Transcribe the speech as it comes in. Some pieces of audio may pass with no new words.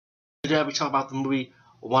Today I'll be talking about the movie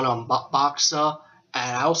One on Boxer,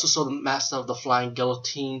 and I also saw the Master of the Flying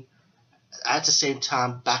Guillotine at the same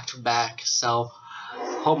time, back to back. So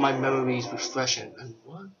hope my memory is refreshing. And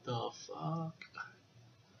what the fuck,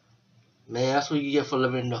 man? That's what you get for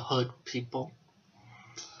living in the hood, people.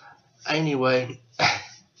 Anyway,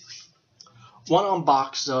 One on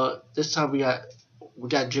Boxer. This time we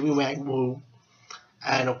got Jimmy Wang Woo,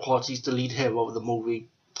 and of course he's the lead hero of the movie.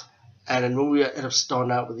 And the movie ended up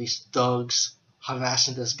starting out with these thugs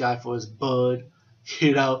harassing this guy for his bud.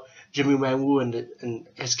 You know, Jimmy Wang Woo and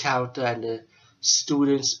his character and the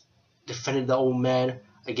students defended the old man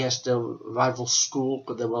against the rival school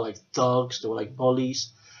because they were like thugs, they were like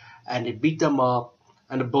bullies, and they beat them up.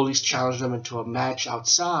 And the bullies challenged them into a match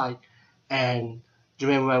outside, and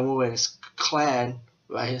Jimmy Wang Woo and his clan,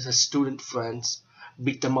 right, his student friends,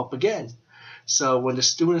 beat them up again. So when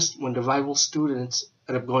the rival students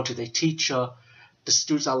end up going to their teacher, the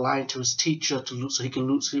students are lying to his teacher so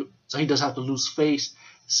he doesn't have to lose face,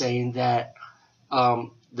 saying that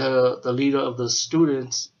the leader of the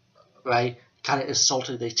students, right, kind of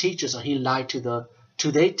insulted their teacher, so he lied to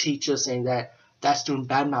their teacher, saying that student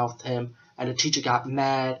badmouthed him, and the teacher got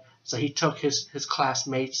mad, so he took his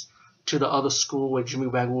classmates to the other school where Jimmy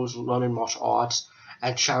Wang Woo was learning martial arts,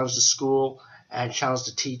 and challenged the school and challenged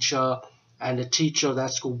the teacher, and the teacher of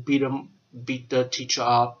that school beat the teacher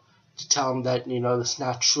up to tell him that, you know, that's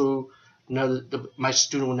not true. You know, my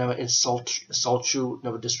student will never insult you,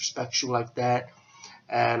 never disrespect you like that.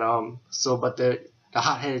 And but the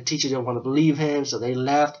hot-headed teacher didn't want to believe him, so they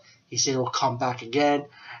left. He said he'll come back again,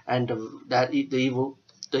 and the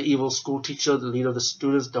evil school teacher, the leader of the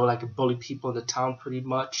students, they were like the bully people in the town, pretty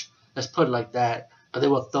much. Let's put it like that. But they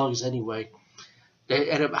were thugs anyway. They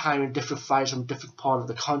ended up hiring different fighters from different parts of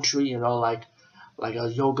the country, you know, like a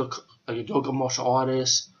yoga martial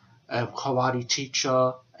artist, a karate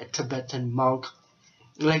teacher, a Tibetan monk,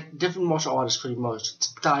 like different martial artists pretty much.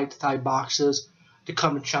 Thai boxers to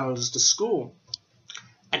come and challenge the school,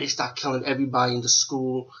 and they start killing everybody in the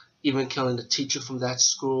school, even killing the teacher from that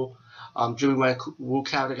school. Jimmy Wang Woo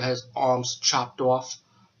character got his arms chopped off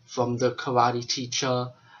from the karate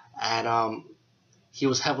teacher, and he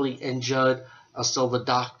was heavily injured. So the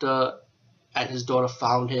doctor and his daughter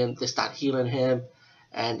found him. They start healing him,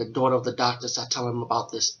 and the daughter of the doctor started telling him about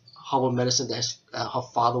this herbal medicine that her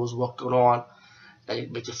father was working on, that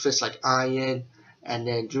make your fists like iron. And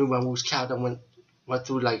then Jimmy Wang Woo's character went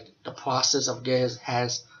through like the process of getting his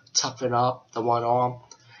hands toughened up, the one arm,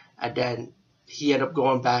 and then he ended up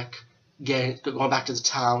going back to the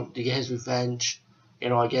town to get his revenge, you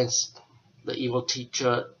know, against the evil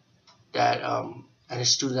teacher that and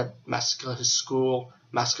his students that massacred his school,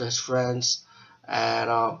 massacred his friends, and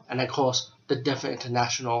of course the different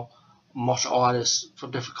international martial artists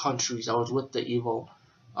from different countries that was with the evil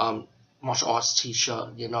martial arts teacher,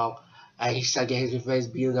 you know, and he started getting his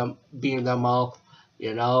revenge, beating them up,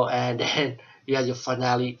 you know, and then you had your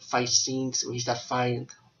finale fight scenes where he started fighting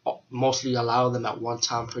mostly a lot of them at one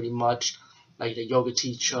time, pretty much, like the yoga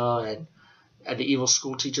teacher and the evil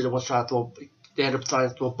school teacher that was trying to throw. They ended up trying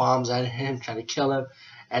to throw bombs at him, trying to kill him,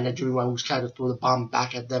 and then Jimmy Wang was trying to throw the bomb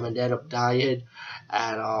back at them, and they ended up dying.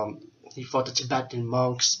 And he fought the Tibetan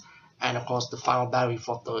monks, and of course the final battle he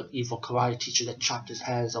fought the evil karate teacher that chopped his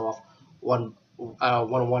hands off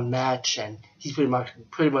one-on-one match, and he pretty much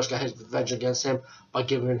got his revenge against him by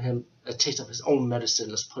giving him a taste of his own medicine.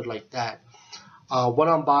 Let's put it like that. One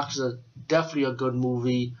on Boxer, definitely a good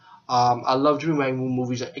movie. I love Jimmy Wang Woo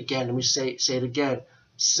movies. Again, let me say it again.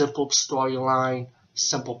 Simple storyline,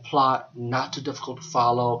 simple plot, not too difficult to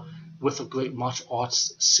follow, with a great martial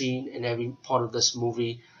arts scene in every part of this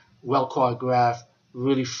movie. Well choreographed,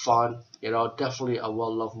 really fun. You know, definitely a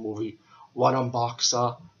well-loved movie. One on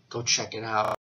Boxer, go check it out.